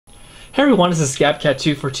Hey everyone, this is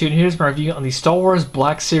ScabCat242 and here's my review on the Star Wars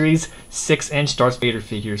Black Series 6-inch Darth Vader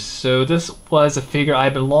figures. So this was a figure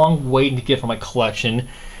I've been long waiting to get for my collection.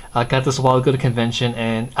 I got this a while ago at a convention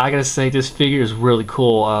and I gotta say this figure is really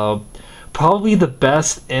cool. Probably the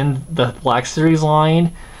best in the Black Series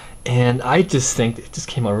line, and I just think it just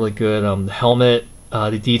came out really good. The helmet,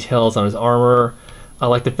 the details on his armor. I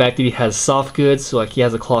like the fact that he has soft goods, so like he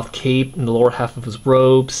has a cloth cape in the lower half of his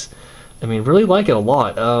robes. I mean, really like it a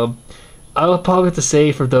lot. I would probably have to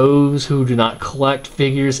say for those who do not collect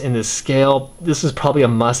figures in this scale, this is probably a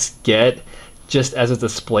must get just as a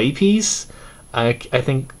display piece. I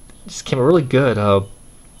think it just came out really good.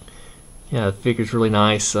 Yeah, the figure's really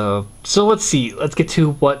nice. So let's see. Let's get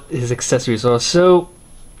to what his accessories are. So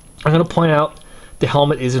I'm going to point out the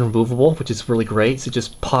helmet is removable, which is really great. So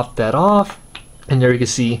just pop that off. And there you can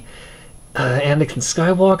see Anakin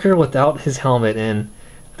Skywalker without his helmet. And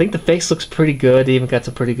I think the face looks pretty good. They even got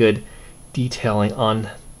some pretty good detailing on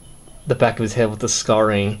the back of his head with the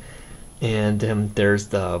scarring, and there's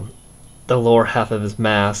the lower half of his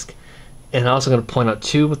mask. And I'm also going to point out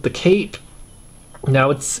too with the cape,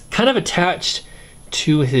 now it's kind of attached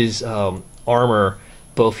to his armor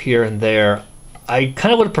both here and there. I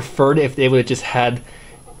kind of would have preferred if they would have just had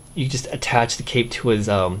you just attach the cape to his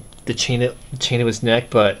the chain of his neck,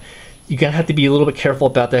 but you're gonna have to be a little bit careful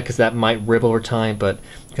about that because that might rip over time, but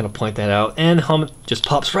I'm gonna point that out. And the helmet just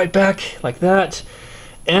pops right back like that.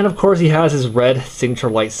 And of course he has his red signature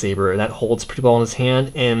lightsaber, and that holds pretty well in his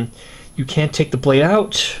hand, and you can't take the blade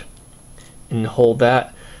out and hold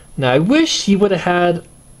that. Now I wish he would have had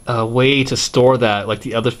a way to store that like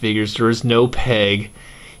the other figures. There is no peg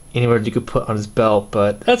anywhere you could put on his belt,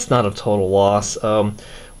 but that's not a total loss.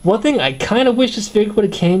 One thing I kind of wish this figure would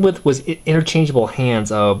have came with was interchangeable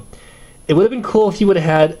hands. It would have been cool if he would have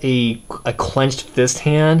had a clenched fist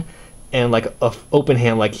hand and like a open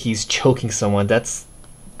hand, like he's choking someone. That's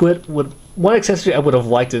one accessory I would have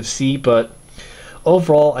liked to see, but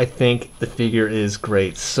overall I think the figure is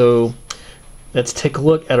great. So let's take a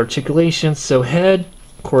look at articulation. So head,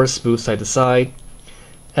 of course, smooth side to side.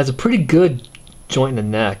 Has a pretty good joint in the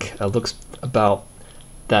neck. Looks about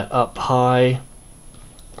that up high.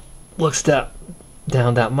 Looks that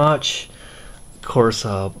down that much. Of course,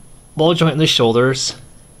 ball joint in the shoulders,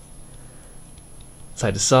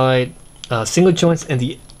 side to side, single joints in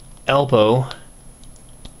the elbow.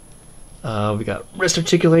 We got wrist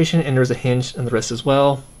articulation, and there's a hinge in the wrist as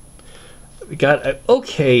well. We got an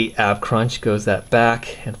okay ab crunch, goes that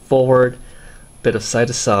back and forward, bit of side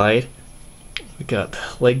to side. We got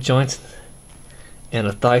leg joints and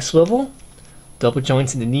a thigh swivel, double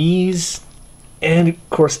joints in the knees, and of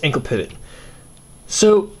course ankle pivot.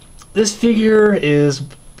 So this figure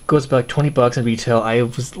goes about 20 bucks in retail. I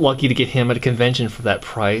was lucky to get him at a convention for that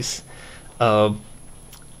price. Really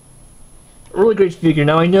great figure.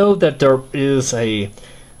 Now I know that there is I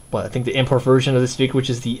think the import version of this figure, which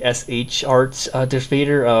is the SH Arts Darth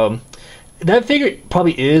Vader. That figure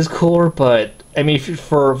probably is cooler, but I mean,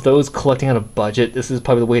 for those collecting on a budget, this is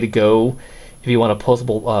probably the way to go if you want a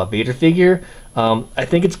posable Vader figure. I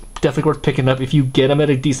think it's definitely worth picking up. If you get him at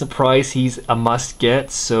a decent price, he's a must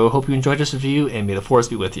get. So hope you enjoyed this review, and may the Force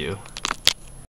be with you.